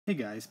Hey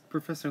guys,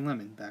 Professor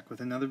Lemon back with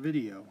another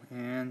video,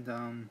 and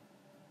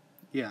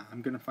yeah,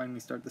 I'm gonna finally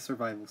start the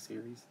survival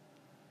series,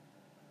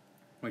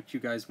 which you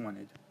guys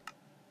wanted.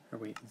 Or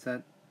wait, is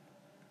that...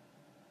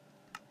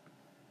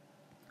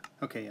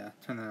 Okay, yeah,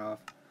 turn that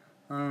off.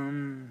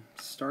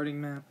 Starting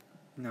map?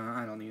 No,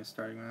 I don't need a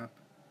starting map.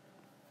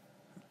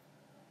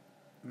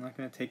 I'm not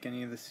gonna take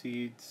any of the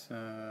seeds,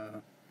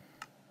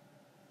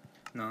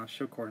 no,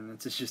 show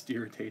coordinates is just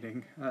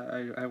irritating.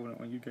 I wouldn't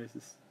want you guys to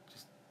just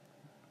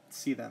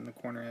see that in the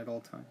corner at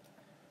all times.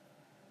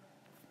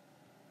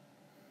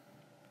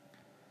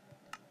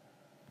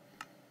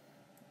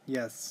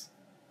 Yes,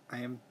 I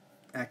am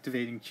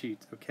activating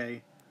cheats,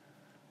 okay?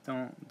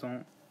 Don't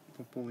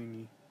bully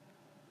me.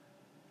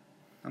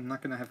 I'm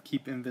not gonna have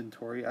keep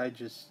inventory, I'm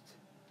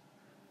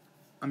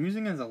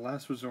using it as a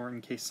last resort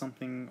in case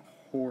something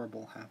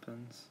horrible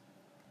happens.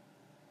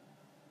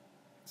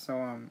 So,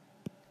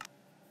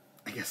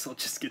 I guess I'll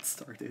just get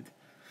started.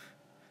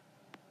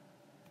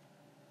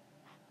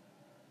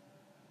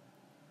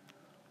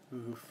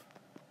 Oof.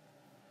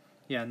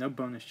 Yeah, no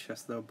bonus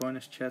chests though.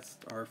 Bonus chests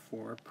are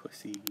for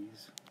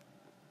pussies.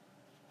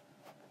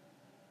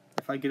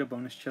 If I get a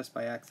bonus chest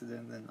by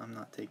accident, then I'm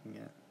not taking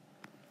it.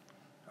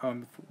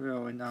 And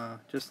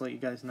just to let you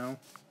guys know.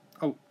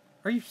 Oh,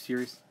 are you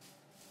serious?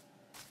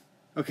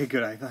 Okay,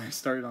 good. I thought I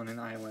started on an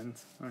island.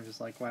 I was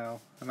just like, wow,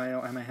 I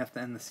might have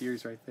to end the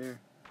series right there.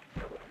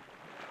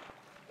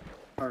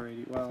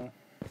 Alrighty, well,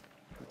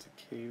 that's a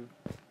cave.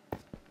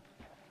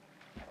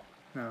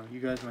 No, you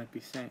guys might be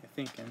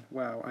thinking,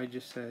 wow, I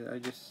just said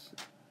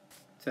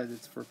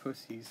it's for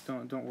pussies.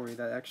 Don't worry,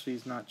 that actually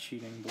is not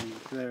cheating.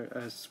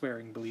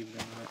 Swearing, believe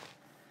it or not.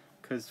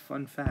 Because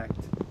fun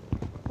fact,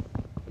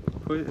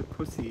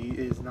 pussy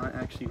is not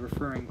actually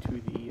referring to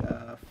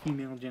the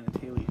female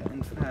genitalia.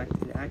 In fact,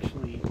 it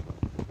actually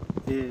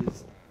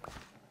is.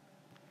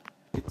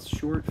 It's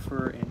short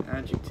for an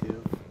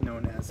adjective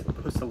known as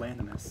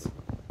pusillanimous.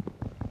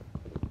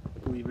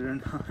 Believe it or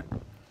not,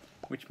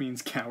 which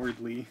means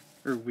cowardly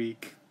or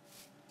weak.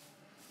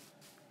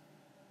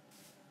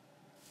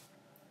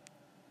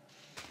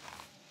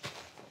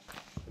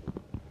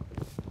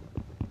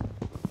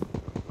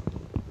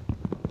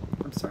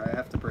 I'm sorry, I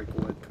have to break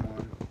wood, come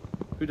on.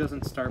 Who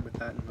doesn't start with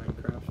that in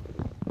Minecraft?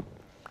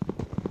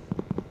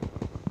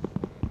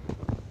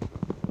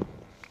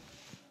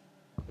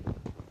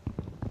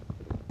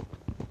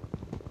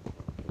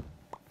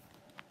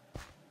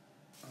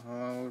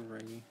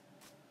 Alrighty.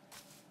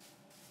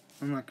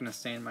 I'm not gonna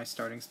stay in my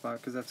starting spot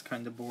because that's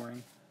kind of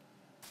boring.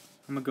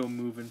 I'm gonna go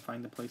move and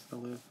find a place to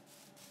live.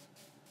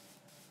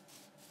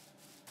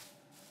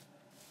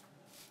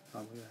 Oh,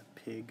 look at that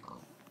pig.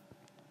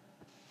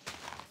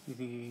 You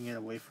think you can get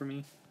away from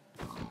me?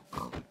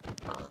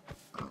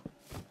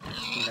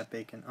 Need that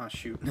bacon. Oh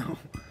shoot, no.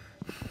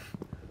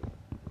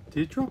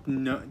 Did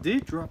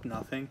it drop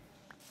nothing?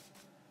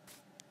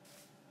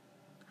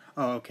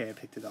 Oh, okay, I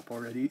picked it up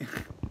already.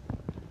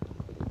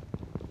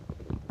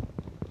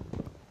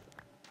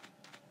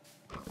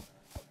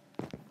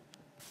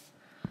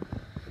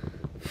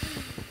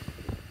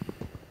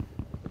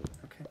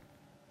 Okay.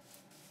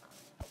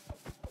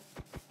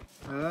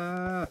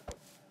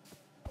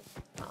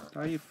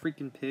 Die, you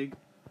freaking pig.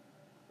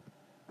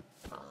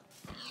 I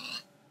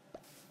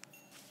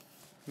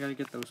gotta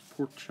get those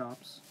pork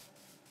chops.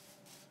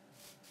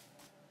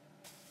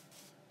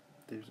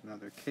 There's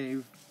another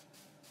cave.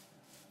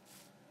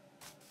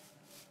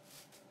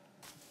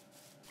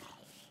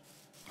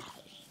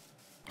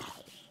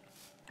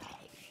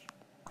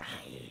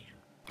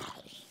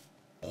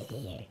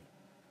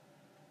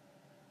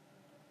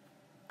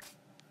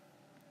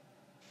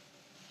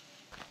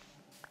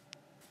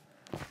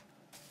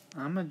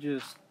 I'm gonna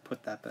just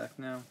put that back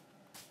now.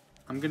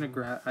 I'm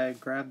gonna I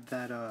grabbed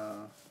that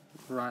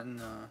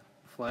rotten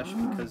flesh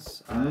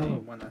because I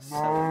wanna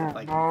sell it if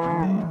I can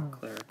find a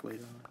cleric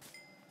later on.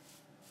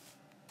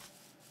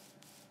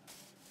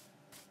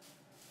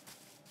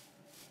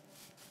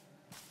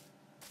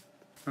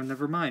 Oh,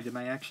 never mind. Am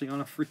I actually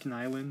on a freaking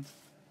island?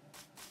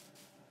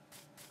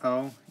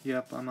 Oh,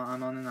 yep. I'm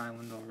on an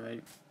island, all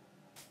right.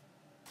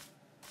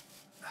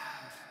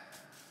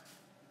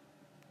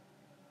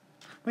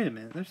 Wait a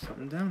minute. There's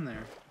something down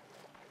there.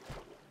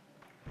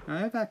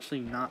 I've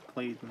actually not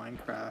played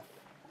Minecraft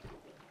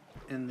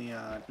in the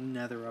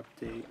Nether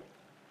update.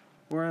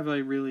 Or have I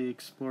really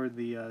explored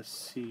the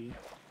sea?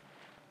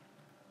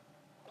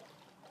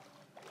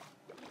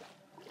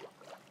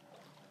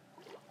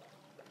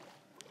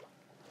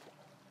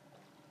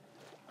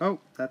 Oh,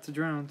 that's a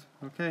drowned.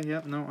 Okay,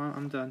 yep, no,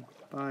 I'm done.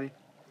 Bye.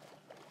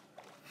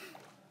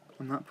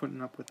 I'm not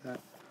putting up with that.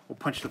 Oh,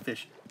 punch the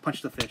fish.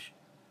 Punch the fish.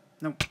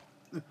 No.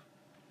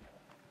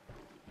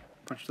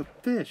 Punch the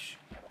fish.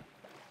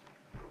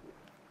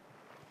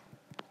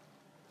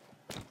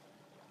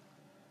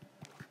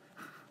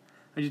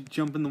 I just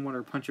jump in the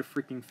water, punch a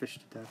freaking fish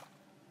to death.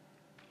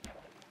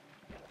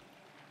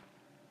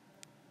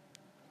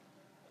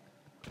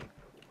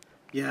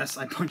 Yes,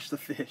 I punched the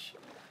fish.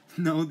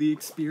 No, the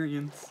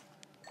experience.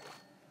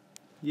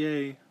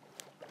 Yay.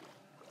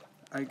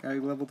 I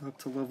leveled up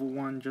to level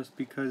 1 just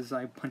because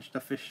I punched a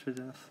fish to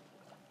death.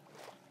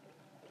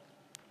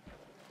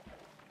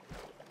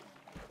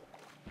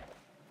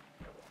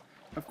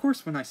 Of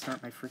course, when I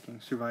start my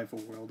freaking survival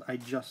world, I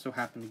just so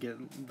happen to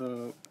get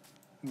the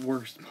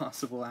worst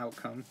possible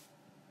outcome.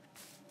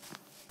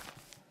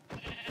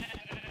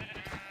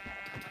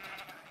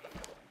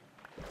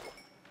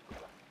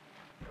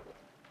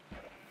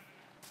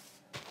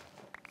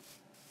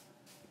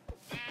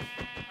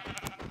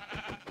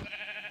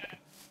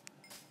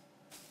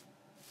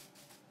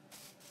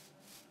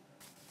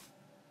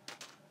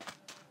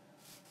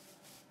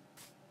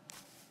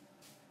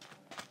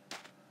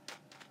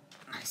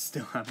 I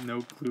still have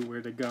no clue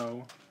where to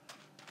go.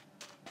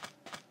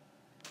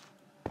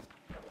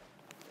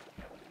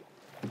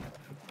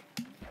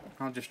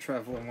 I'll just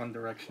travel in one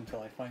direction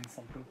till I find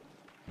something.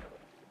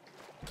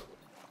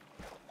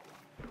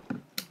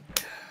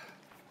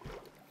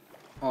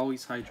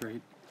 Always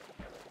hydrate.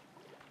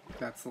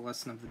 That's the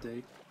lesson of the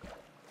day.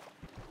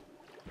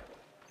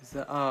 Is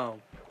that... Oh,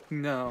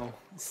 no.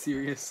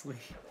 Seriously.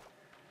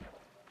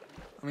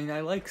 I mean,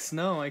 I like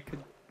snow. I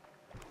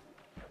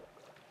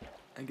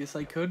guess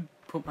I could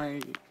put my...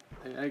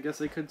 I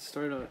guess I could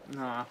start a...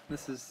 Nah,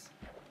 this is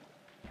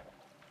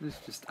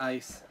just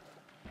ice.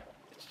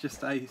 It's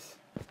just ice.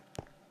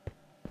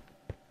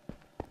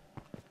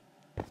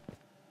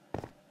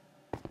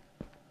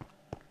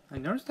 I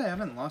noticed I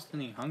haven't lost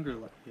any hunger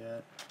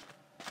yet.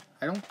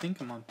 I don't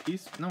think I'm on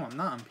No, I'm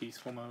not on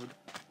peaceful mode.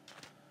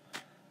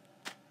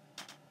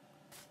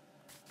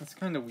 That's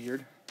kind of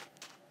weird.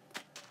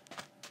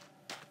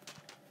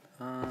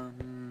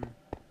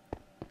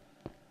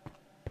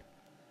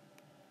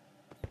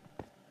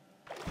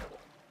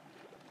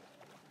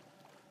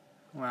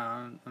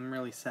 Wow, I'm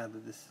really sad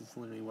that this is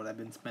literally what I've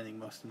been spending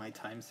most of my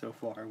time so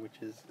far,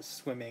 which is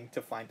swimming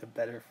to find a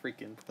better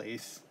freaking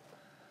place.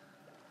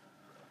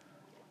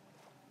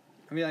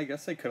 I mean, I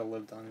guess I could have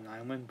lived on an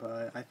island,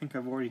 but I think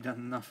I've already done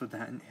enough of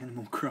that in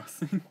Animal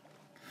Crossing.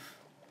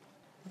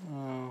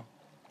 Oh.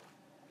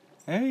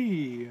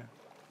 Hey!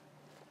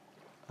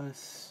 A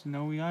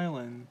snowy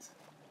island.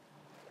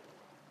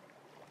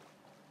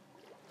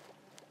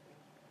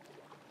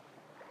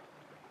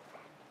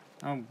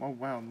 Oh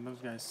wow, those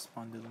guys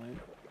spawned in late.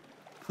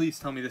 Please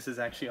tell me this is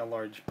actually a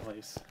large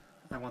place.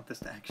 I want this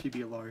to actually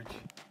be a large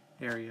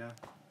area.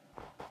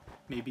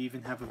 Maybe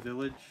even have a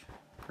village,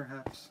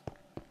 perhaps.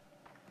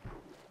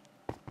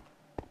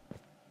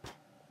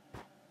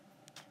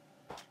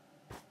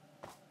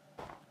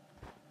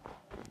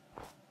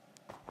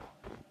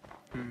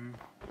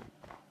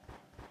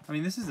 I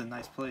mean, this is a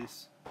nice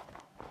place.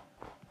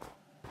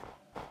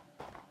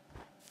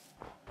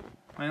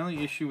 My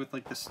only issue with,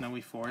 like, the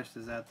snowy forest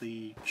is that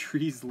the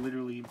trees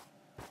literally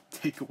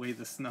take away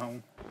the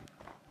snow.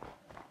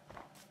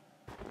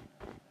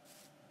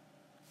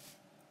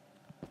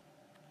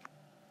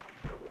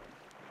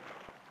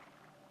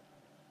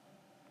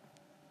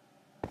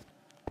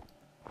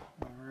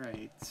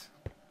 Alright.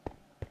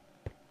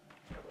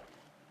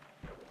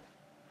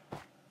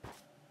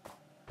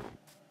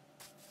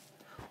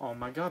 Oh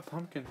my god,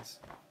 pumpkins.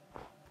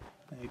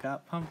 They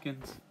got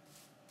pumpkins.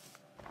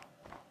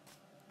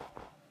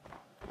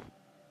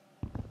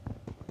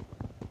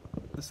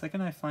 The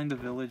second I find a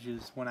village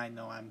is when I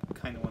know I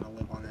kind of want to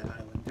live on that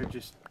island. Or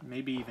just,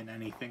 maybe even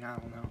anything, I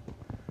don't know.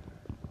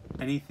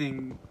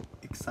 Anything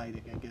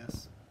exciting, I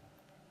guess.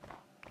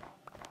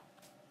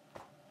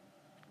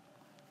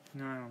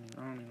 No,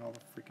 I don't need all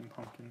the freaking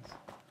pumpkins.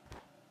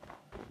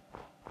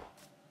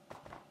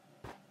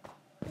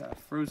 Got a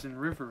frozen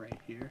river right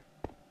here.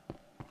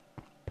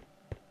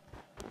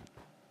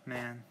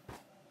 Man.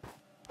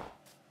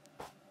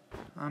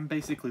 I'm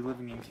basically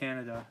living in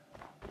Canada.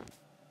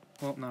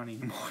 Well, not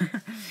anymore.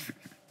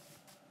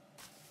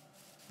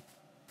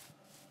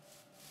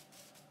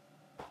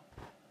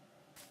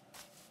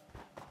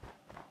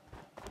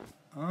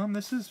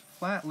 This is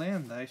flat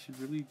land that I should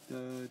really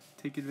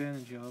take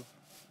advantage of.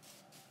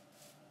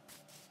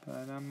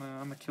 But I'm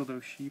gonna kill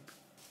those sheep.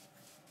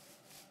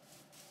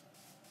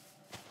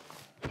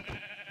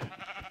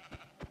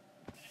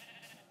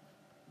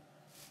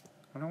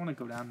 I don't want to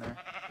go down there.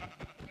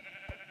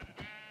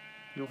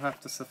 You'll have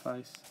to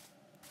suffice.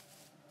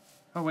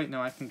 Oh wait,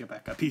 no, I can get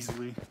back up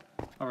easily.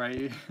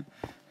 Alright.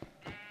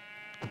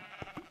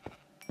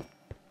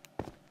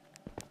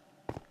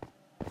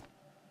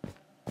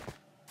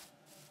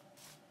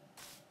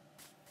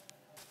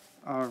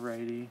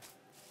 Alrighty.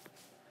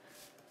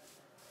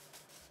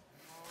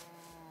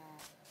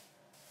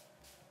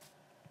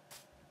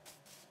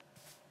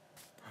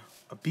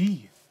 A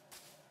bee!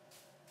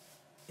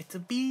 It's a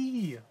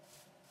bee!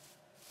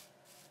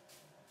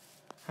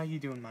 How you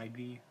doing, my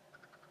bee?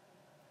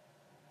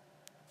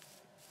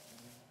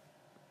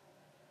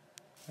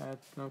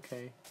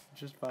 Okay.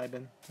 Just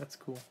vibing. That's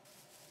cool.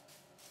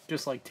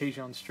 Just like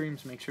Tajon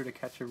streams, make sure to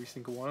catch every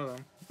single one of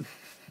them.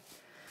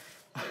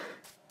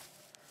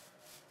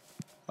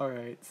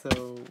 Alright,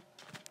 so...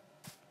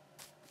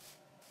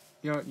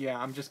 You know, yeah,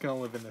 I'm just gonna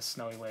live in this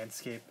snowy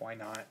landscape, why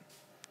not?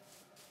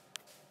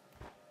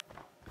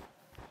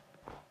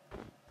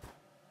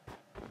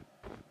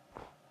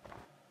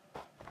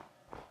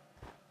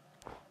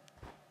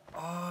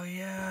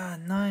 yeah,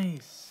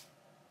 nice.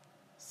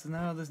 So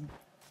now this,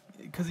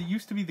 because it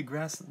used to be the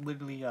grass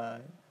literally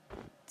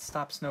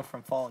stopped snow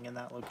from falling in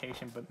that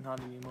location, but not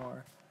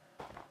anymore.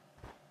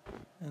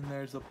 And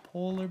there's a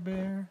polar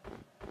bear.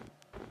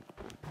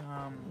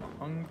 I'm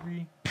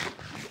hungry.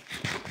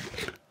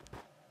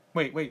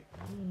 Wait.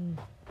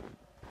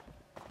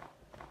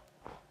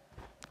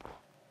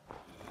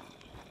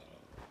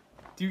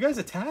 Do you guys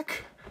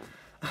attack?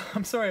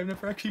 I'm sorry, I've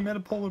never actually met a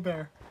polar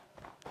bear.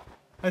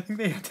 I think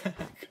they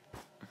attack.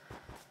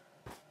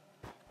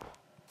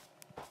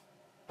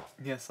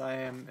 Yes, I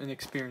am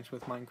inexperienced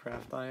with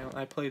Minecraft.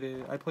 I played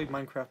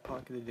Minecraft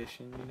Pocket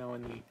Edition, you know,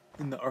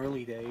 in the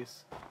early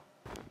days.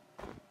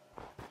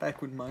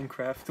 Back when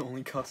Minecraft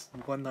only cost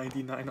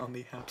 $1.99 on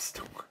the App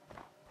Store.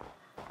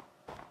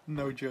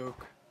 No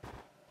joke.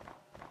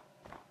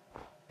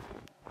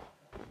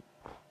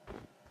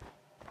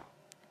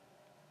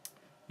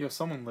 Yo,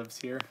 someone lives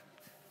here.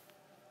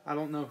 I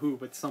don't know who,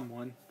 but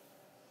someone.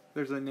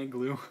 There's an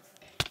igloo.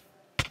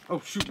 Oh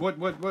shoot, what,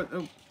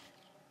 oh.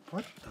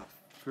 What the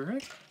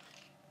frick?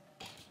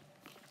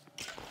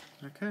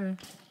 Okay.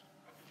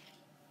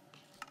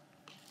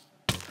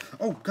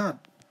 Oh god!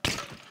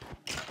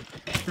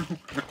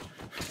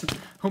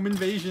 Home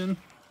invasion!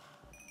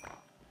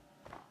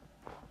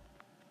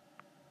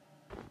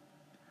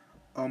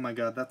 Oh my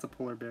god, that's a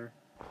polar bear.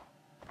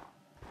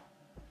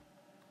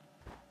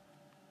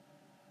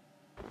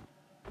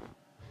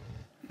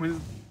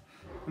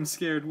 I'm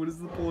scared. What is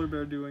the polar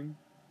bear doing?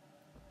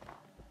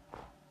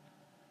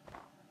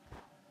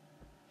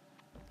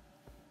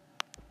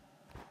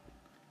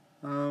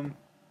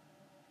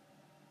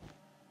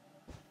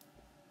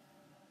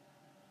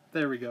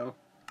 There we go.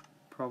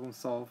 Problem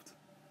solved.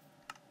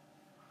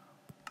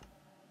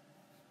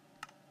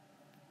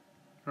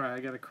 Alright, I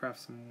gotta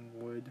craft some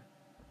wood.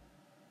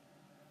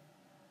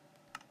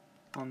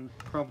 I'll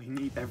probably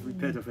need every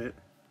bit of it.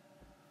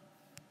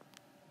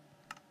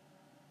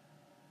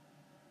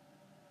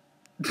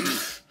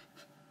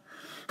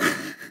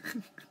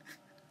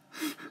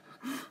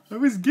 I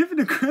was given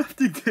a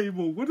crafting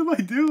table. What am I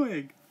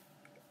doing?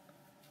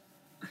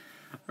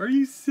 Are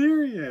you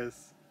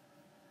serious?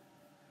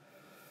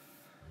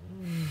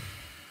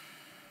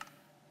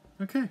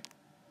 Okay,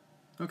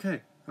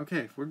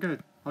 we're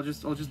good. I'll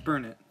just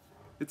burn it.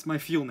 It's my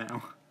fuel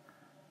now.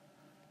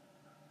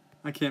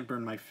 I can't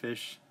burn my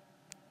fish.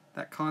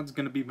 That cod's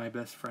gonna be my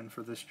best friend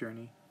for this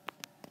journey.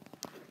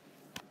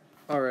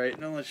 Alright,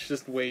 now let's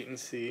just wait and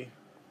see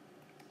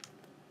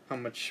how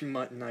much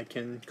mutton I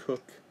can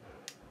cook.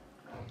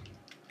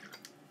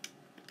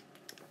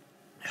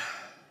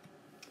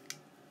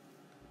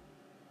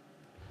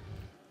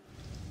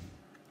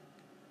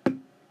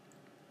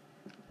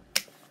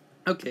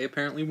 Okay,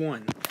 apparently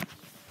one.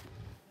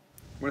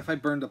 What if I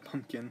burned a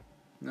pumpkin?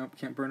 Nope,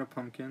 can't burn a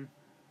pumpkin.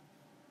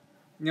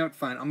 You know what,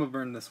 fine, I'm gonna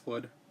burn this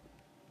wood.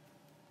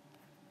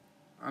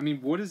 I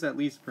mean, wood is at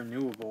least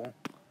renewable.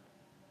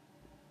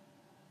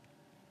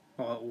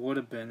 Well, it would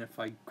have been if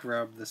I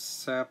grabbed the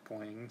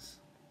saplings.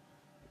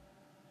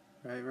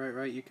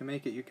 Right, you can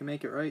make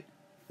it, right?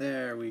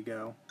 There we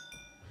go.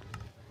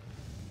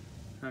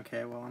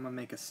 Okay, well, I'm gonna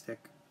make a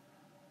stick.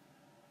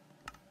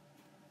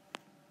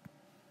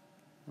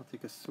 I'll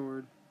take a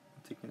sword,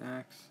 I'll take an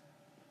axe.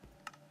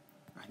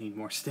 I need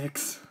more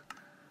sticks.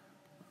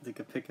 I'll take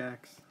a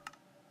pickaxe.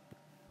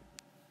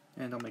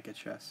 And I'll make a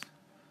chest.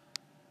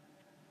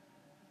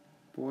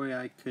 Boy,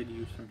 I could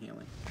use some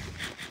healing.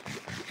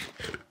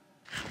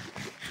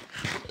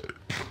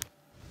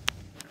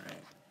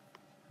 Alright.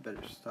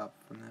 Better stop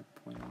from that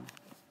point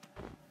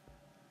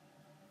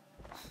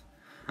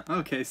on.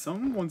 Okay,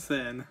 someone's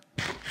in.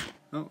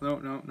 No,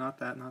 not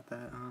that.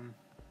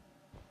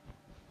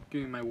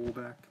 Give me my wool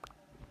back.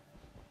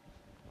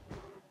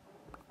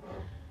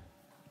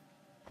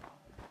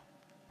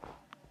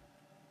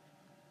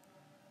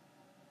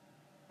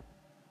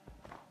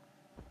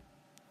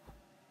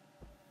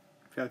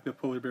 I feel like the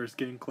polar bear is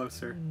getting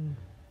closer.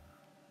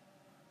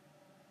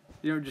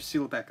 You know, just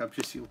seal it back up.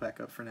 Just seal it back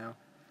up for now.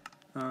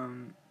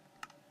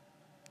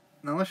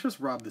 Now let's just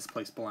rob this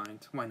place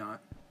blind. Why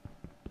not?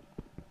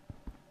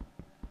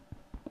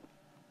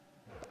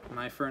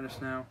 My furnace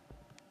now.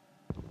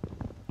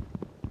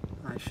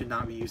 I should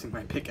not be using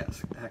my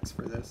pickaxe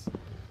for this.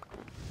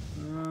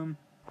 And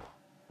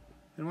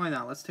why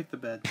not? Let's take the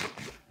bed.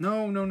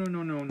 No,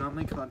 not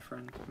my cod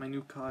friend. My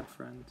new cod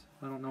friend.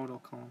 I don't know what I'll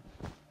call him.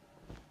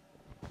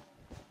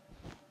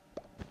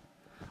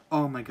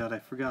 Oh my god, I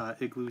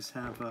forgot. Igloos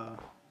have,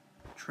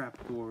 trap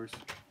doors.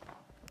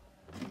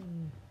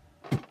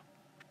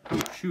 Oh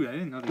shoot, I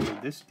didn't know they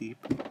were this deep.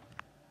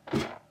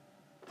 This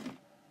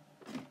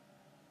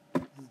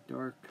is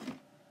dark.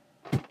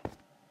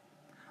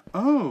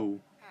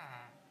 Oh!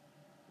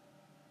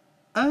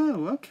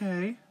 Oh,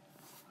 okay.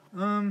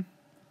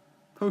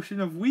 Potion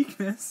of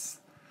weakness.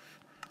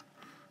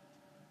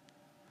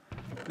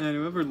 Man,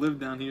 whoever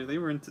lived down here, they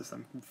were into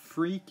some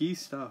freaky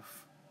stuff.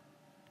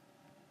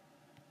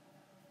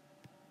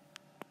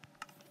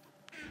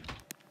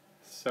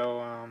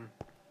 So,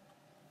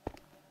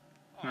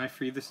 can I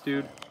free this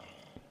dude?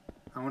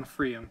 I want to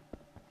free him.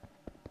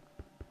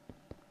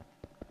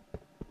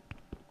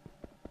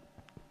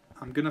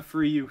 I'm gonna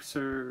free you,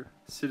 sir,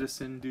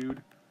 citizen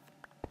dude.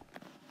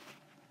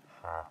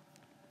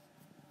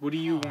 What do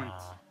you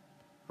want?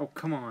 Oh,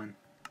 come on.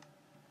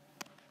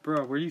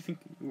 Bro, where do you think...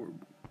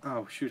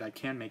 Oh, shoot, I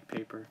can make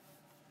paper.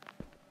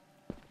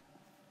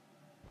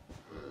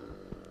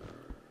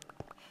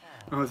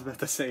 I was about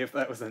to say if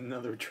that was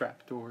another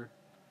trapdoor.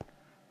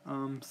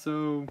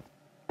 So...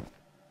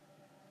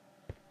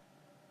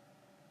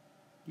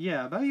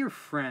 Yeah, about your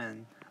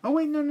friend. Oh,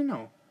 wait,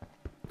 no.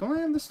 Don't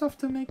I have the stuff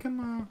to make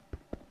him,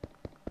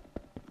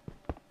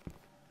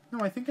 No,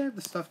 I think I have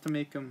the stuff to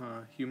make him,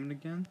 human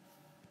again.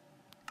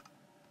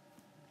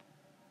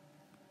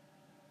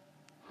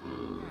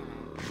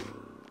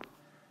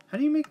 How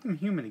do you make them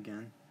human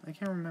again? I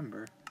can't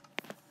remember.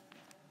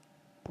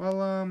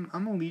 Well, I'm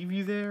gonna leave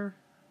you there,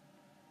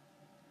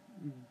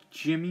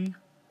 Jimmy.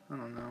 I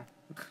don't know.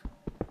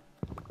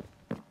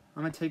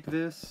 I'm gonna take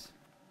this.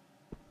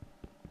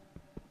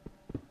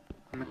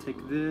 I'm gonna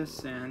take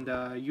this, and,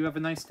 you have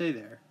a nice day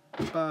there.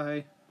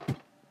 Bye.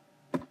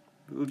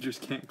 Villagers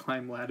can't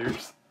climb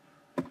ladders.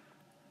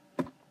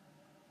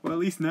 Well, at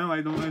least now I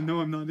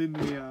know I'm not in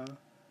the,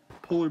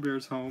 polar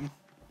bear's home.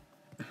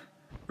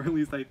 Or at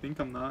least I think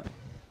I'm not.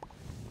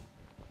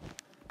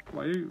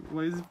 Why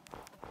is it...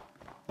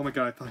 Oh my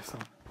god, I thought I saw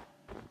him.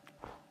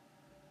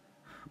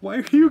 Why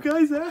are you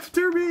guys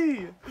after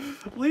me?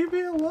 Leave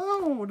me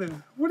alone!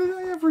 What did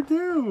I ever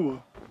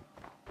do?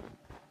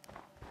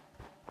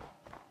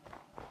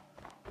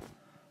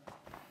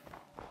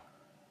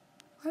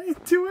 I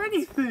didn't do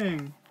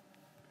anything!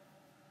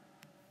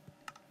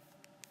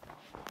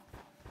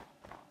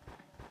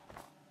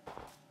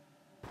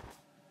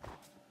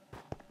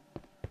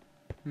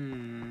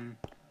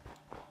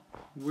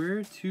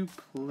 Where to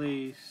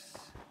place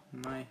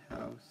my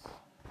house?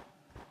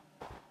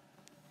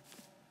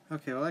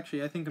 Okay, well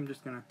actually I think I'm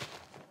just gonna...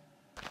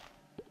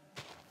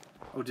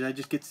 Oh, did I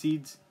just get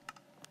seeds?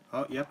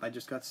 Oh, yep, I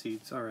just got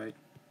seeds. Alright.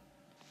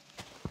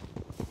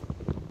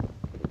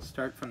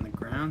 Start from the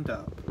ground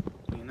up,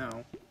 you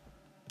know.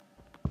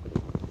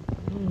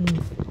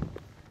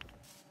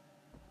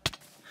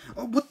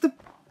 Oh, what the...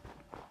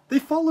 They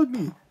followed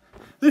me!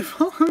 They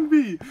followed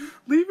me!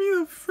 Leave me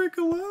the frick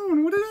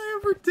alone! What did I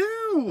ever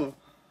do?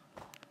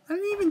 I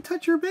didn't even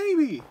touch your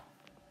baby!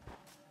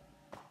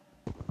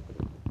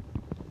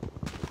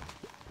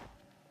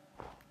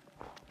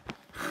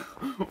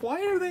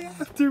 Why are they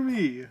after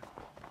me?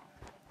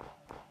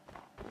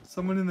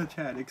 Someone in the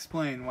chat,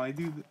 explain why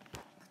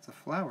that's a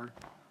flower.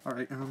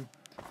 Alright,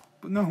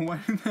 but no,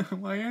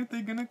 why aren't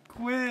they gonna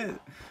quit?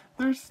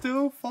 They're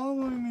still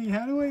following me.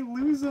 How do I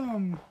lose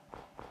them?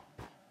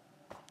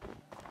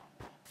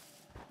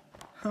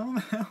 How the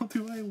hell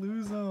do I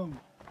lose them?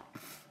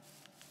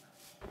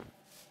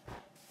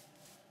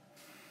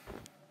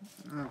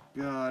 Oh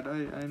god,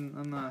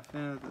 I'm not a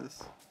fan of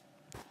this.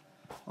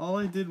 All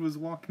I did was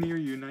walk near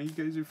you, now you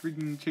guys are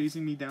freaking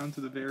chasing me down to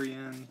the very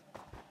end.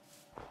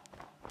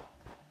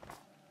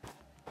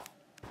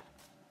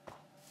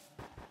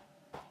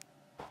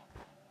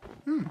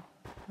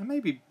 I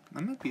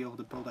might be able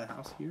to build a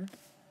house here.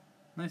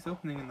 Nice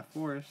opening in the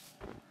forest.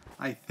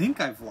 I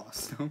think I've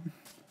lost them.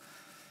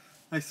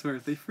 I swear,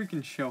 if they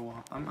freaking show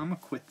up, I'm gonna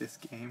quit this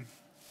game.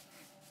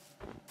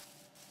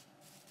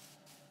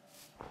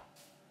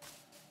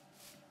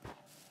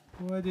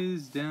 What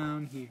is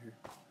down here?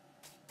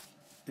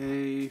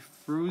 A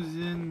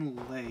frozen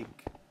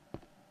lake.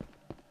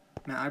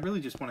 Man, I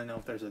really just want to know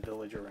if there's a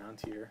village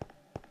around here.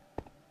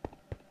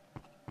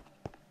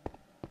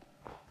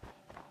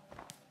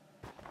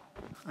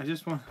 I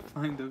just want to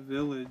find a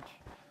village.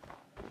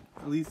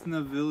 At least in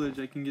a village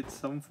I can get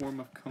some form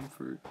of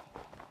comfort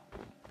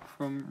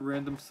from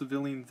random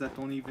civilians that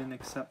don't even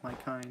accept my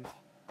kind.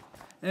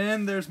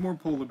 And there's more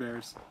polar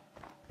bears.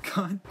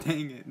 God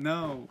dang it,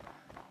 no.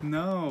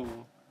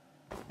 No.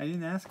 I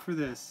didn't ask for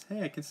this.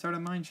 Hey, I can start a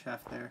mine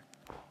shaft there.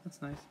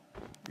 That's nice.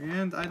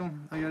 And I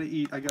gotta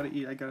eat, I gotta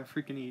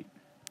freaking eat.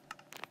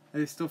 Are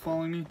they still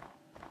following me?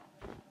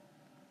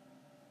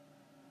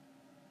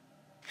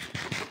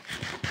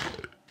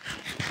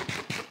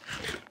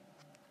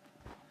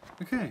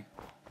 Okay.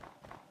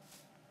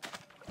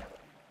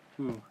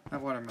 Ooh,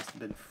 that water must have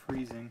been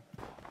freezing.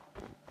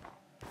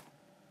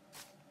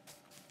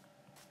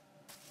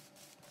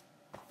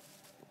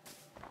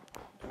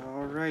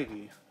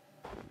 Alrighty.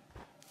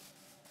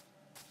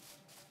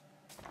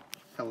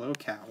 Hello,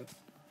 cow.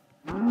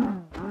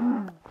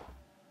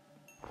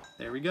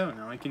 There we go.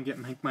 Now I can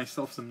make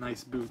myself some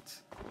nice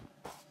boots.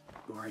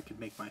 Or I could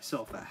make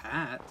myself a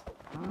hat.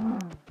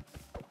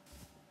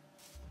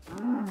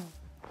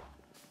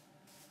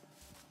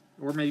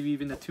 Or maybe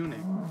even a tunic.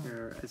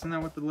 Or, isn't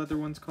that what the leather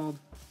one's called?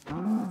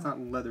 It's not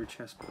leather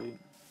chest plate.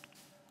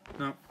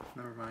 Nope,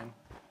 never mind.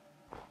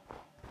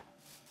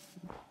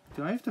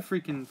 Do I have to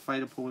freaking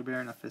fight a polar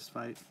bear in a fist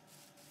fight?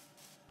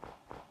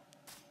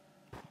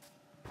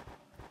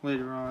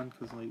 Later on,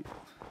 because like,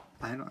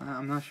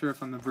 I'm not sure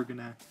if I'm ever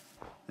gonna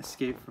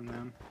escape from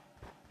them.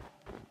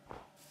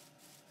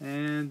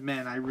 And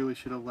man, I really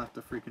should have left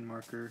a freaking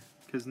marker,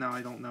 because now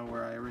I don't know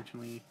where I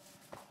originally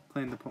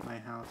planned to put my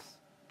house.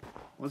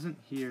 Wasn't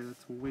here.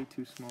 That's way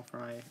too small for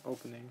my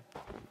opening.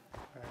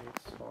 Alright,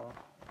 saw.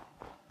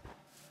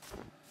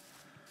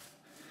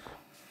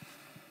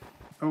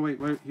 Oh wait,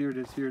 here it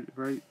is. Here,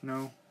 right?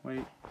 No,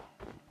 wait.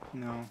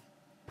 No.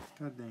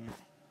 God dang it.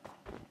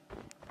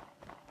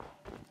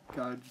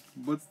 God,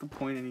 what's the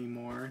point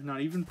anymore? Not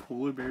even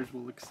polar bears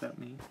will accept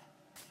me.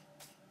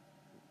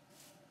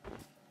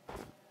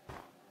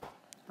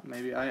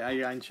 Maybe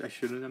I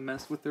shouldn't have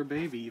messed with their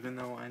baby, even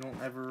though I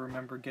don't ever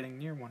remember getting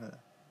near one of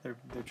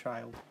their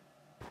child.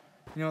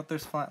 You know what?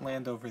 There's flat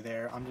land over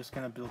there. I'm just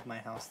gonna build my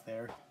house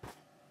there.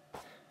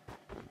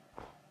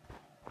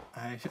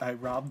 I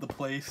robbed the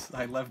place.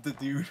 I left the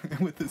dude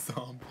with the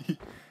zombie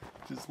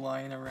just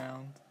lying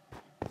around.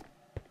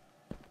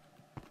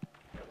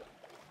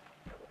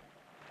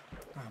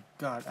 Oh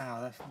God!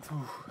 Ow!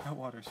 That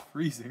water's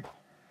freezing.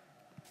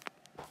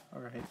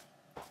 All right.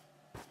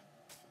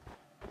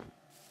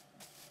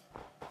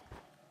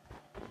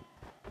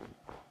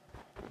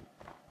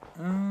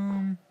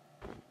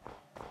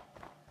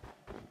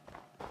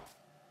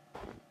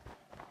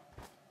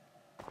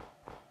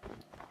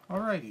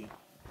 Alrighty.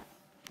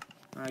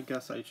 I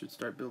guess I should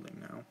start building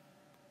now.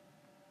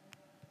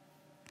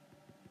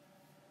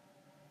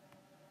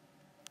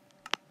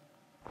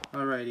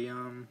 Alrighty,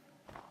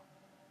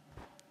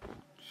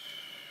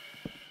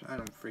 I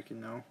don't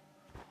freaking know.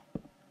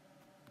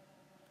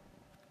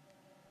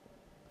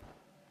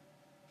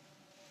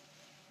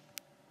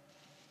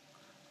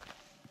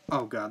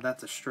 Oh God,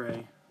 that's a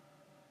stray.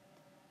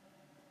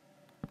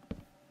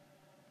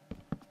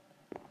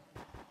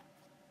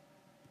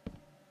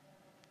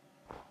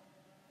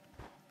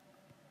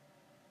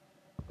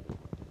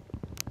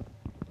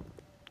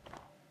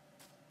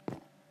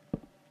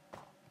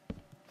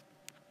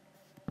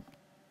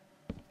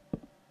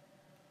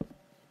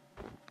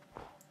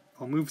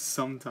 I'll move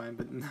sometime,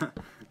 but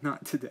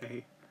not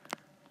today.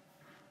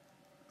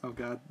 Oh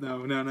God,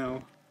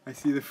 no. I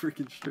see the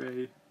freaking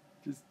stray.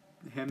 Just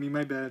hand me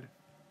my bed.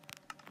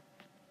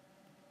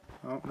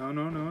 Oh,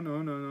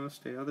 no.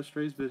 Stay out of the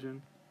stray's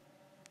vision.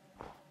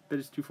 Bed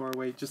is too far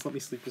away. Just let me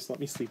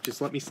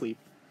sleep.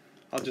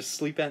 I'll just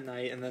sleep at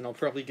night, and then I'll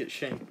probably get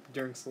shanked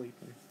during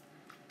sleeping.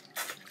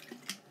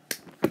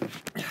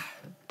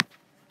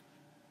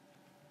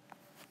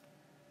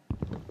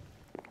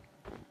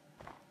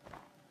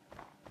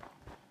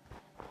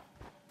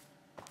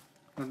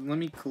 Let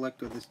me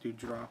collect what this dude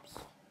drops.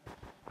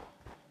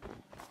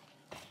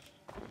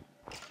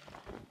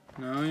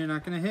 No, you're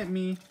not gonna hit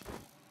me.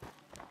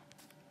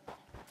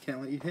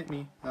 Can't let you hit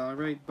me.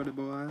 Alright, buddy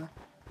boy.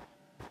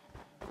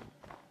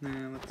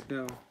 Nah, let's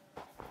go.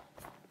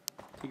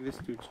 Take this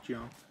dude's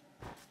junk.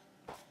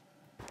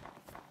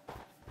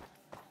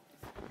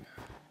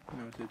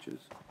 No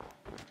ditches.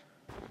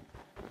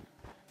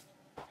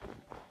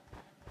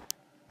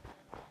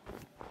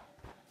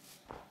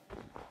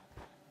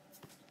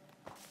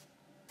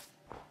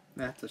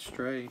 That's a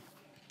stray.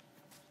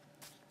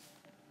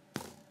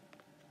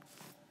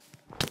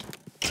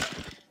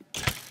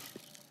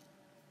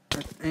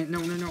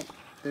 No.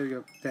 There we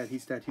go. Dead.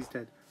 He's dead.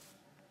 Can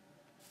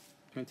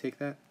I take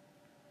that?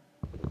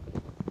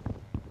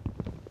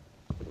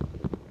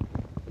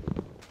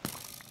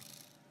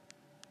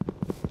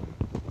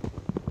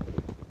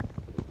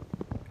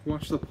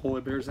 Watch the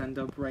polar bears end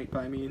up right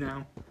by me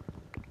now.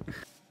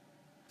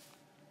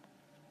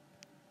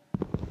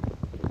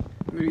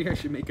 Maybe I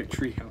should make a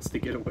treehouse to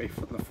get away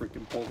from the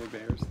freaking polar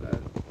bears that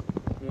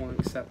won't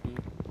accept me.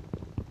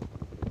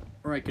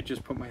 Or I could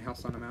just put my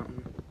house on a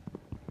mountain.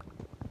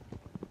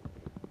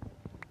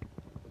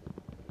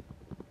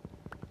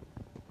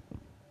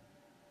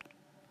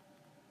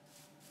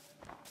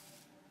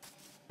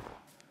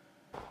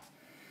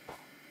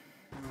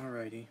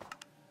 Alrighty.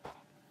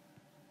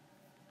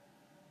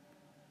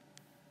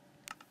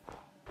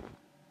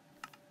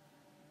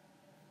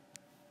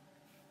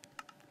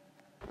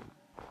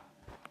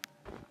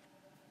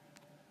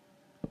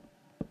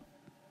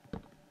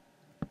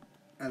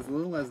 As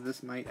little as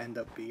this might end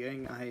up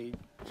being, I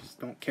just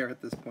don't care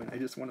at this point. I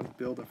just want to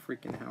build a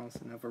freaking house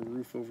and have a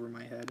roof over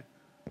my head.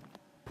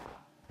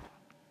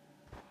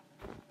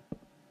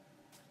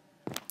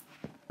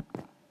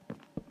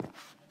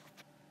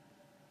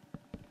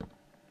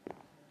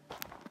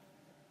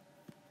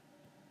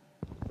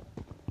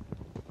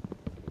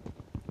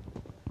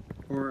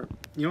 Or,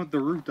 you know what, the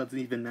roof doesn't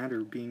even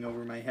matter being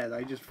over my head.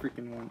 I just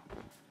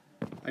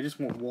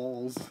want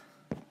walls.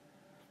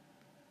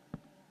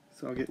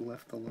 So I'll get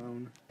left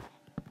alone.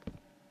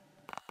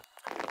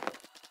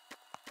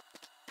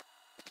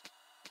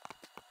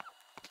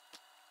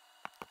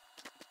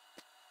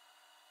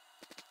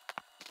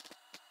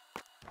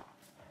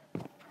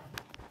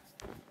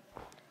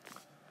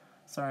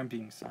 Sorry I'm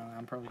being silent.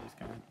 I'm probably just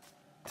gonna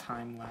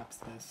time-lapse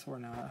this or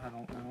not. I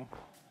don't know.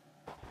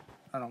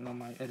 I don't know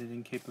my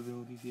editing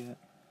capabilities yet.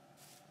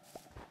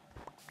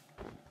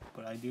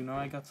 But I do know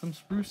I got some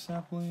spruce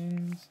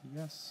saplings.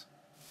 Yes.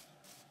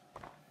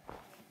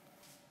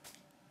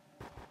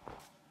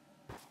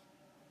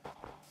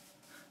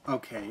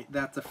 Okay,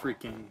 that's a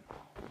freaking...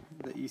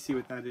 You see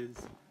what that is?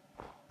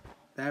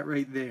 That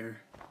right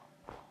there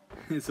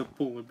is a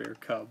polar bear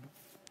cub.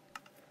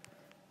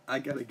 I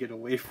gotta get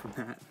away from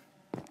that.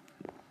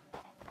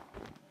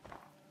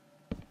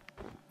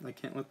 I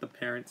can't let the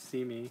parents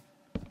see me.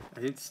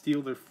 I didn't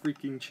steal their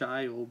freaking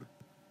child.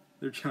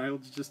 Their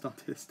child's just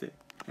autistic.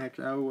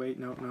 Actually, oh wait,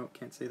 no,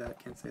 can't say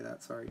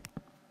that, sorry.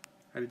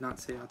 I did not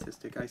say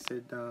autistic, I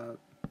said, oh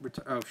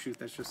shoot,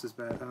 that's just as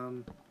bad.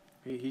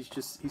 He's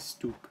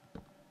stoop.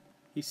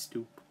 He's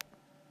stoop.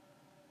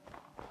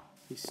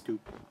 He's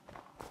stoop.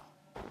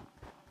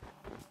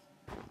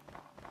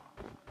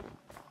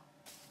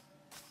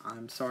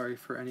 I'm sorry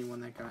for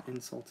anyone that got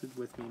insulted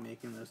with me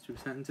making those two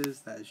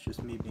sentences. That is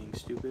just me being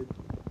stupid.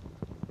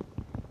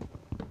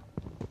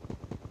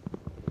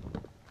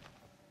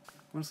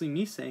 Honestly,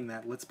 me saying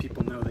that lets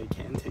people know they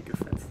can take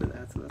offense to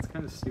that, so that's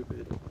kind of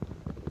stupid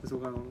as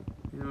well.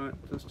 You know what?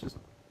 Let's just...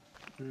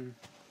 Ow.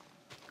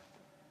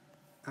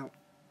 Well,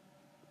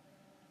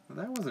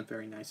 that wasn't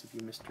very nice of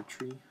you, Mr.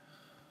 Tree.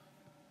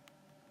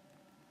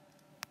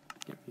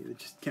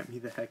 Just get me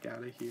the heck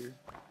out of here.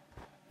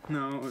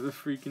 No, the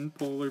freaking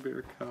polar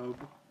bear cub.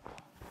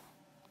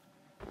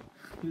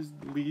 Just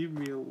leave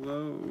me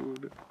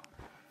alone.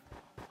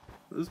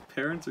 Those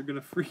parents are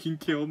gonna freaking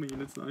kill me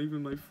and it's not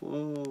even my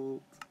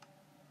fault.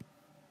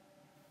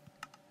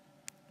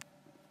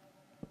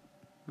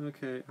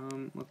 Okay,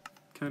 can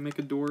I make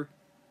a door?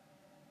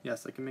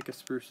 Yes, I can make a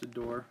spruce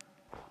door.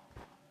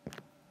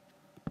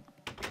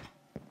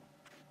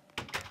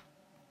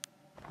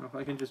 Now if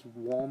I can just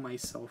wall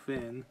myself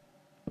in,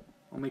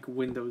 I'll make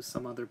windows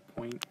some other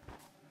point.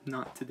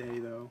 Not today,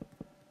 though.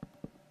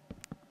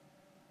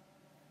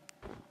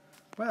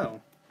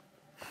 Well,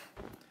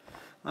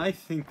 I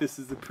think this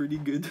is a pretty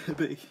good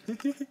debate.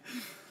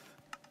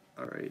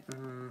 Alright,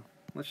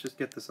 let's just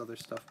get this other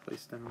stuff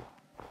placed down.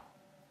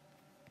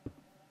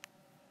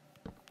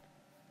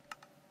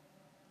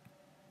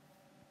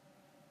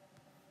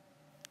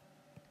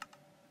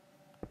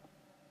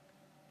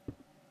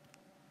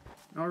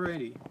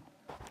 Alrighty.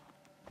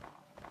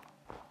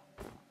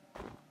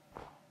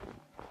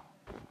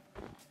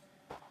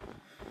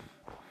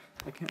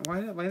 Why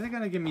are they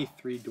gonna give me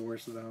 3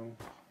 doors though?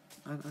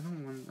 I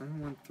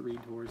don't want 3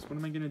 doors. What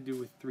am I gonna do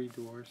with 3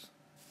 doors?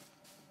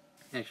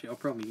 Actually, I'll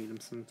probably need them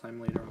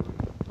sometime later on.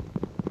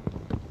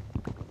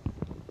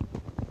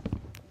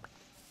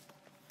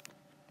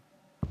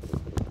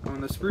 Oh,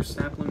 and the spruce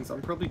saplings,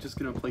 I'm probably just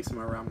gonna place them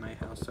around my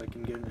house so I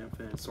can get an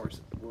infinite source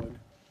of wood.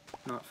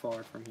 Not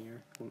far from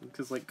here.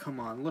 Because, like, come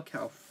on, look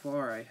how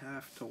far I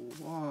have to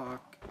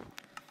walk.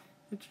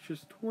 It's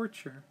just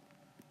torture.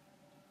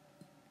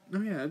 Oh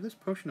yeah, I have this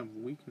potion of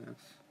weakness.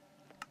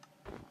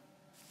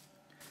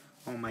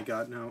 Oh my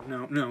god, no.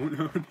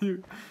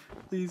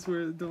 Please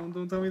swear,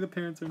 don't tell me the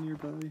parents are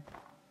nearby.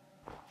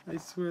 I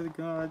swear to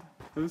god,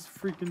 those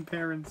freaking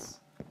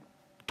parents.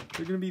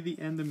 They're gonna be the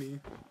end of me.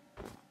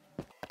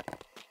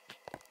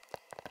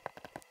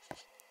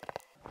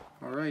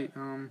 Alright,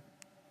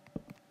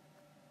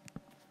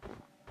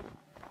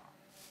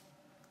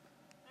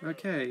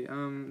 okay,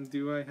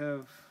 do I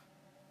have...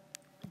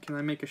 Can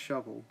I make a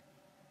shovel?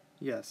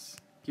 Yes.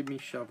 Give me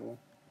shovel.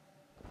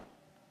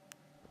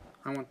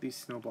 I want these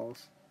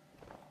snowballs.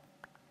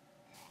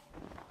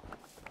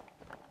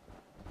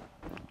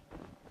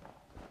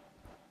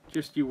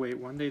 Just you wait,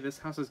 one day this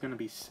house is gonna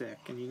be sick,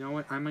 and you know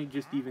what? I might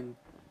just even...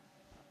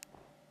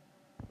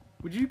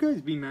 Would you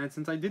guys be mad?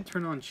 Since I did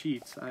turn on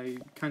cheats, I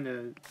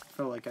kinda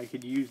felt like I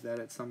could use that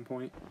at some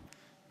point.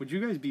 Would you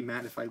guys be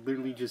mad if I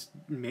literally just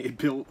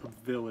built a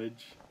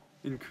village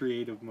in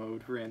creative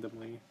mode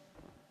randomly?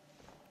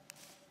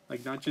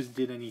 Like, not just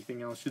did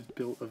anything else, just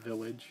built a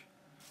village.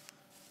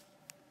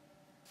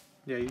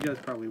 Yeah, you guys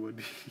probably would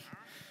be.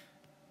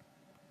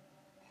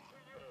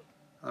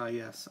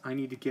 Yes, I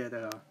need to get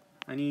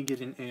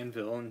an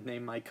anvil and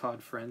name my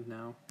COD friend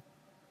now.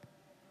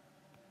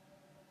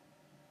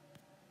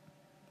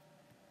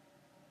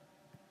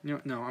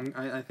 No,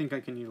 I think I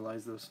can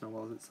utilize those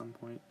snowballs at some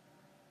point.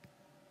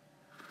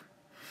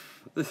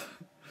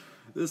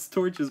 This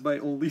torch is my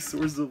only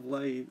source of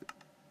light.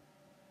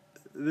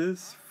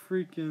 This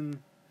freaking...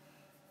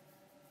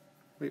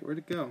 Wait, where'd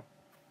it go?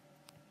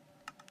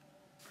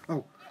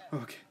 Oh,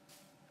 okay.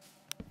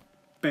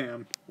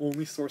 Bam.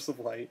 Only source of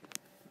light.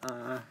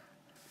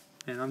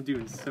 And I'm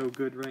doing so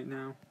good right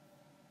now.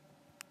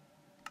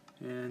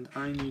 And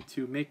I need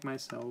to make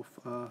myself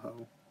a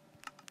hoe.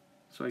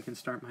 So I can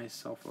start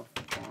myself a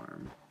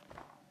farm.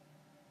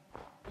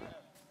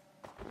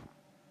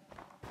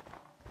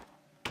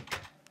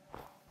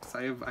 So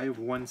I have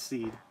 1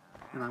 seed.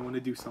 And I want to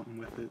do something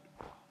with it.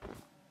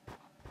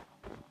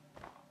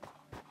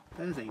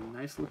 That is a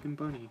nice looking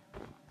bunny.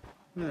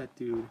 Look at that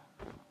dude.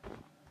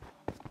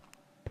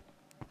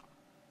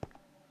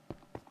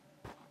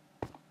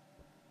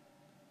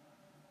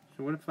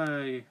 So what if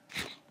I...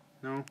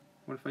 No?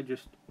 What if I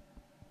just...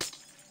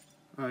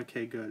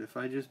 Okay, good. If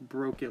I just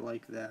broke it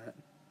like that.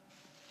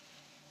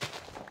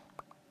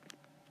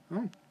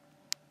 Oh.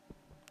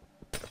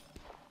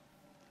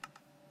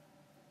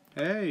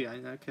 Hey,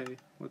 okay.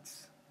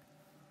 Let's...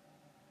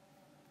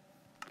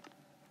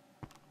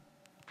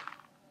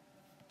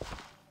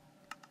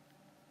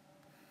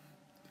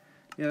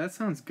 Yeah, that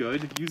sounds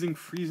good. Using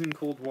freezing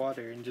cold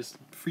water and just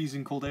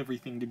freezing cold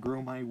everything to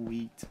grow my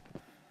wheat.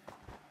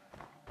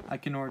 I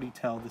can already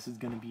tell this is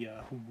going to be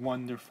a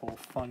wonderful,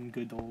 fun,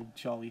 good old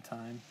jolly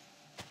time.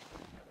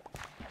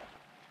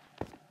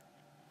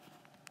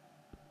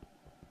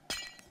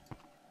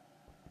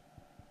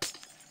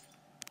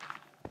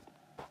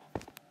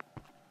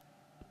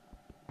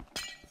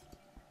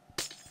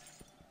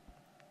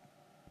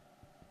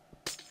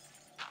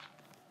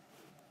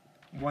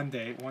 One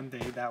day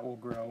that will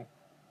grow.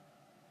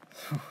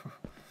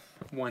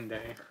 One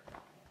day.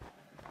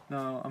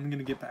 No, I'm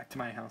gonna get back to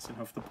my house and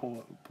hope the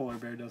polar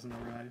bear doesn't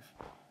arrive.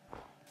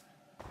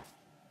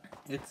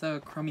 It's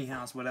a crummy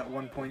house, but at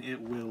one point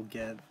it'll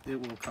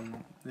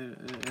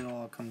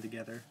all come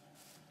together.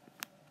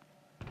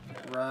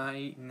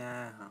 Right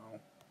now.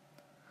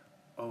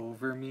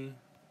 Over me.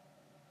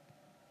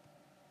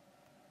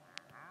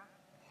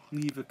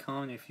 Leave a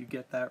comment if you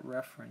get that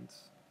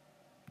reference.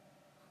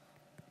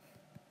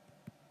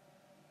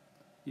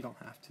 You don't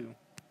have to.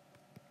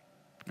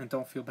 And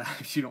don't feel bad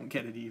if you don't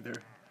get it either.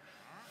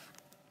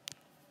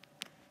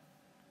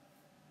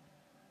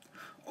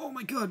 Oh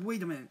my god,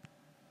 wait a minute.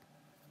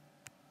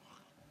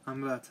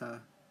 I'm about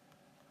to...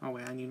 Oh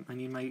wait, I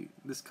need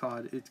this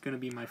cod. It's gonna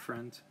be my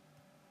friend.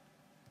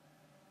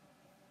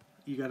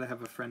 You gotta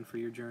have a friend for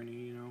your journey,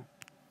 you know?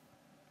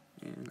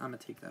 And I'm gonna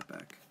take that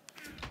back.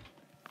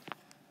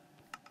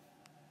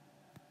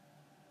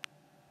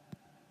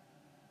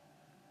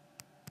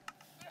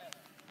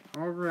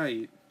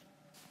 Alright.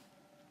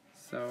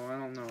 So, I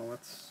don't know,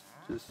 let's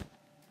just...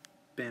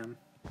 Bam.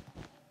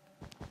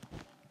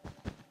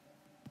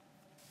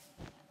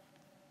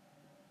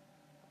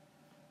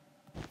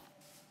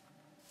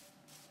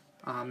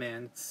 Aw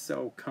man, it's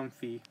so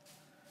comfy.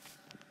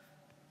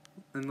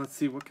 And let's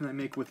see, what can I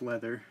make with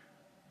leather?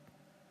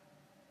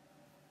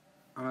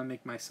 I'm gonna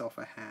make myself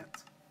a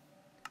hat.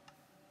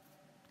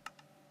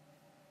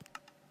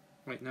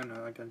 Wait, no,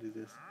 I gotta do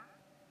this.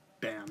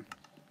 Bam.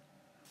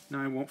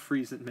 Now I won't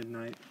freeze at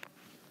midnight.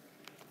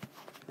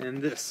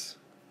 And this.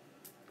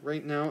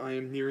 Right now I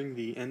am nearing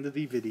the end of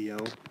the video,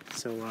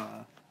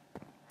 so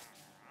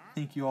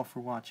thank you all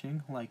for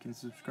watching. Like and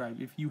subscribe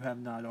if you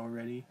have not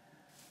already.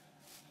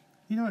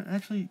 You know what,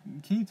 actually,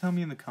 can you tell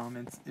me in the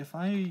comments, if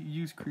I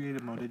use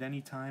creative mode at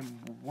any time,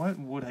 what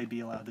would I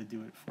be allowed to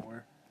do it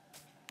for?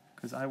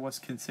 Because I was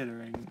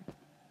considering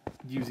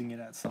using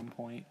it at some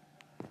point,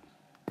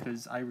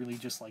 because I really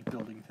just like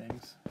building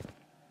things.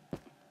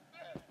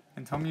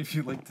 And tell me if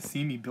you'd like to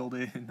see me build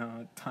it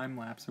in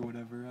time-lapse or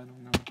whatever, I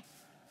don't know.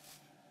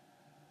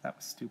 That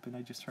was stupid,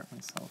 I just hurt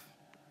myself.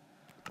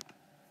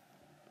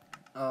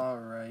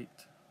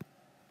 Alright.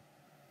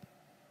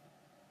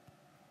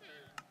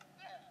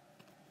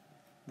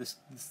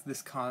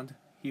 This cod,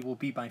 he will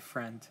be my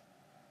friend.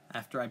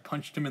 After I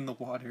punched him in the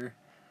water,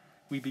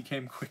 we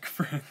became quick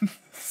friends,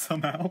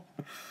 somehow.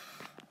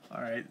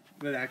 Alright,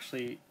 but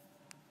actually,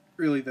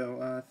 really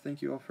though,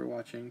 thank you all for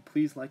watching.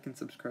 Please like and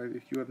subscribe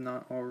if you have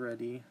not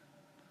already.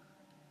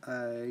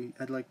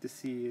 I'd like to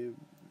see you,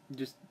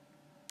 just,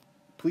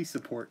 please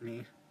support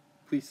me.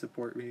 Please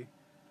support me.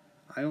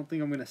 I don't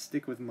think I'm gonna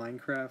stick with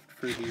MineCraft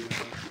for the,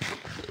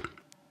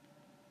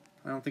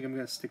 I don't think I'm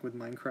gonna stick with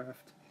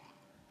MineCraft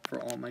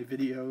for all my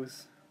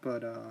videos,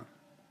 but,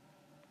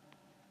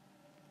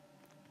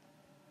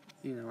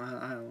 you know,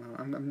 I don't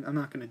know, I'm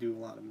not gonna do a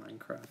lot of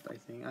MineCraft, I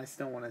think. I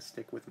still want to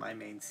stick with my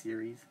main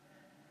series,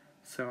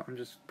 so I'm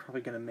just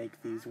probably gonna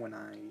make these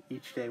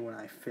each day when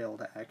I fail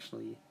to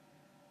actually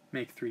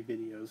make 3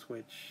 videos,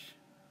 which,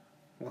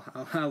 well,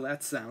 how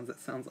that sounds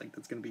like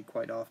that's gonna be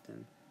quite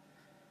often.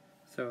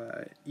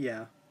 So,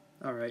 yeah,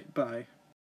 alright, bye.